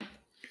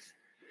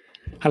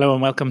Hello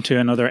and welcome to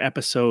another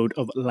episode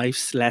of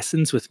Life's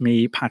Lessons with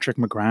me, Patrick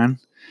McGran.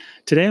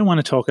 Today I want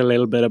to talk a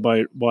little bit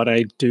about what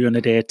I do on a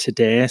day to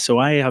day. So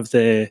I have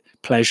the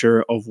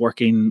pleasure of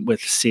working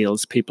with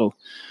salespeople.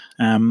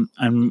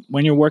 And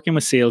when you're working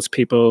with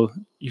salespeople,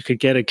 you could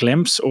get a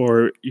glimpse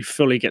or you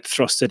fully get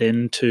thrusted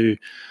into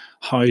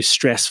how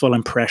stressful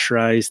and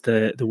pressurized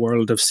the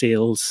world of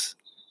sales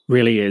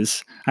really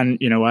is. And,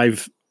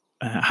 I've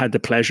had the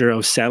pleasure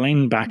of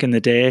selling back in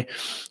the day.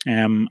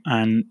 And,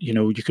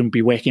 you can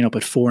be waking up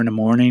at 4 a.m.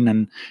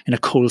 and in a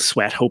cold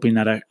sweat, hoping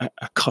that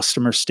a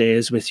customer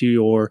stays with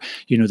you, or,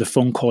 the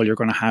phone call you're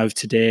going to have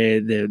today,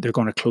 they're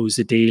going to close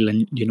the deal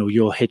and,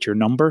 you'll hit your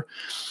number.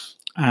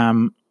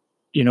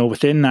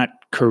 Within that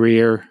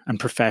career and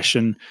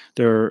profession,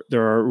 there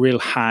are real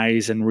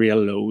highs and real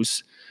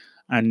lows.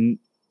 And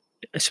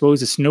I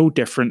suppose it's no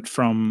different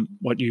from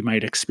what you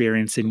might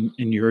experience in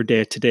your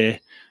day to day.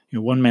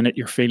 1 minute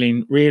you're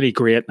feeling really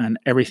great and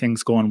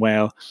everything's going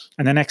well,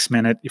 and the next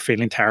minute you're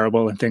feeling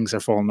terrible and things are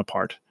falling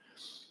apart.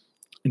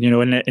 And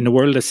in the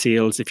world of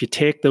sales, if you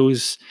take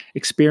those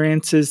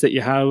experiences that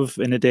you have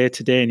in a day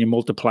to day and you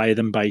multiply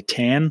them by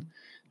 10,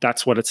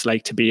 that's what it's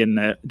like to be in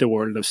the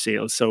world of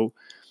sales. So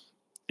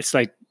it's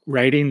like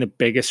riding the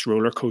biggest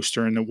roller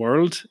coaster in the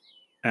world,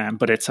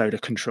 but it's out of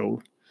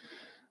control.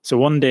 So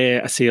one day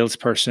a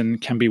salesperson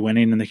can be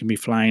winning and they can be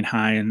flying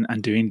high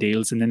and doing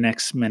deals, and the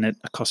next minute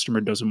a customer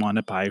doesn't want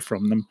to buy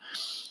from them.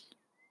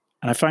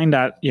 And I find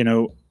that,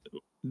 the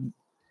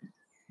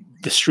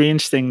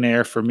strange thing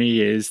there for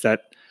me is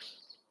that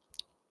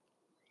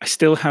I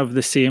still have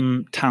the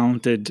same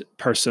talented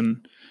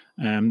person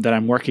that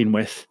I'm working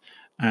with,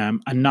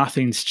 and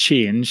nothing's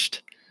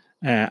changed.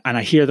 And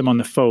I hear them on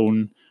the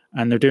phone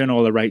and they're doing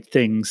all the right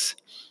things.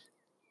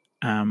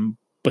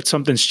 But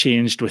something's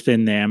changed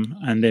within them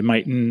and they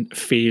mightn't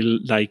feel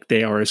like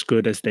they are as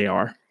good as they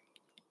are.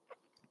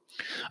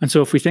 And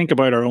so if we think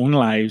about our own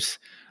lives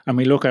and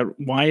we look at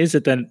why is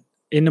it that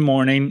in the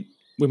morning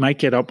we might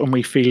get up and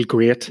we feel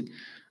great,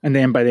 and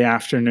then by the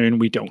afternoon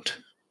we don't.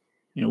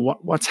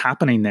 What's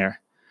happening there?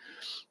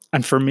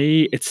 And for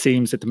me, it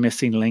seems that the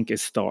missing link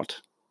is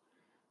thought.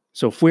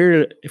 So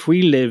if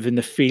we live in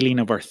the feeling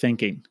of our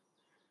thinking,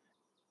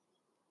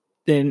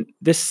 then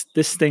this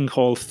thing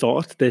called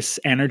thought, this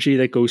energy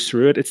that goes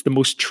through it, it's the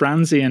most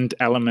transient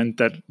element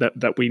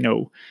that we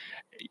know.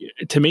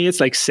 To me, it's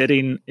like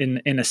sitting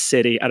in a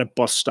city at a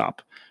bus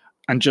stop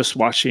and just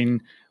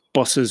watching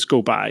buses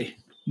go by,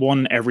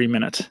 one every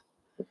minute.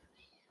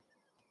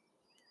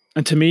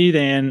 And to me,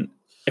 then,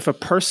 if a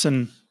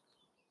person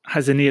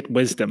has innate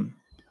wisdom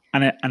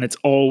and it's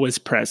always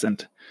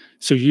present,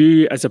 so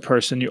you as a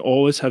person, you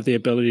always have the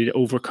ability to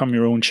overcome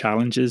your own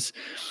challenges.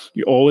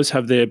 You always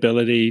have the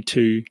ability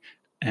to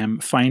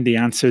find the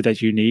answer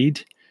that you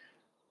need.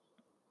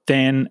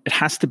 Then it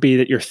has to be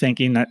that you're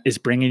thinking that is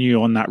bringing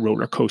you on that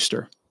roller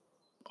coaster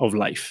of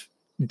life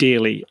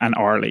daily and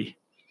hourly.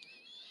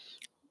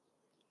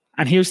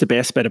 And here's the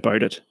best bit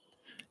about it.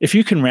 If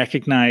you can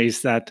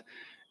recognize that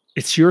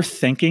it's your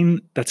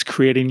thinking that's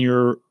creating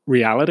your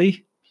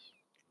reality,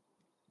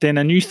 then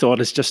a new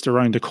thought is just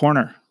around the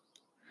corner.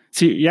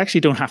 So you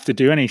actually don't have to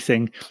do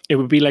anything. It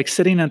would be like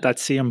sitting at that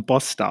same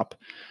bus stop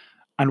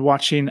and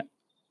watching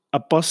a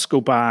bus go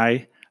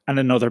by and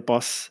another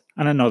bus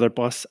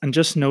and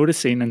just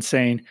noticing and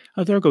saying,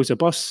 oh, there goes a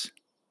bus.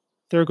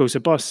 There goes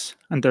a bus.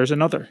 And there's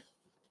another.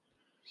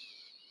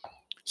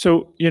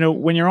 So,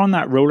 when you're on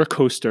that roller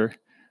coaster,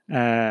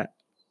 that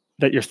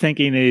you're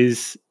thinking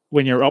is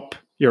when you're up,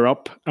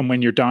 and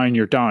when you're down,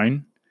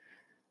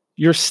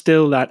 you're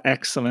still that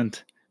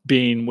excellent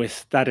being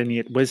with that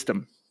innate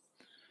wisdom.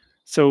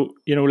 So,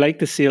 like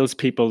the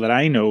salespeople that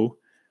I know,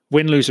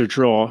 win, lose, or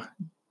draw,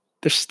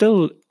 they're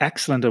still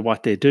excellent at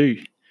what they do.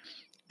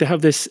 They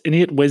have this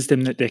innate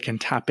wisdom that they can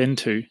tap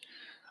into.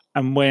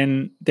 And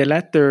when they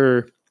let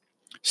their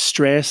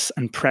stress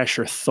and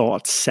pressure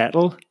thoughts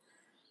settle,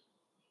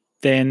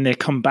 then they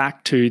come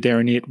back to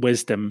their innate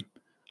wisdom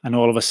and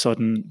all of a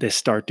sudden they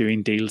start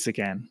doing deals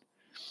again.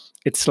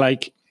 It's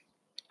like,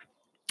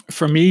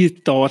 for me,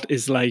 thought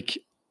is like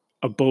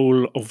a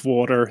bowl of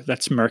water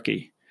that's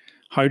murky.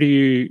 How do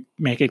you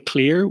make it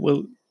clear?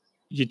 Well,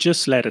 you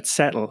just let it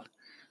settle,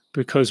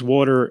 because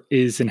water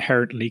is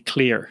inherently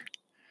clear.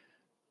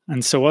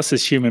 And so us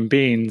as human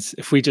beings,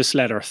 if we just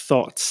let our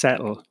thoughts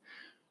settle,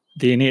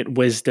 the innate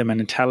wisdom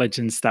and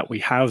intelligence that we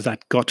have,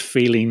 that gut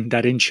feeling,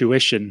 that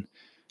intuition,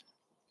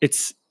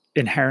 it's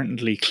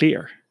inherently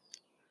clear.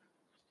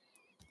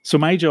 So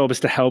my job is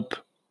to help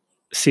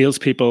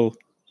salespeople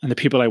and the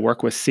people I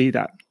work with see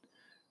that.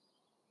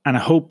 And I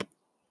hope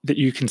that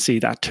you can see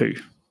that too.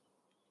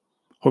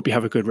 Hope you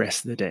have a good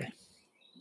rest of the day.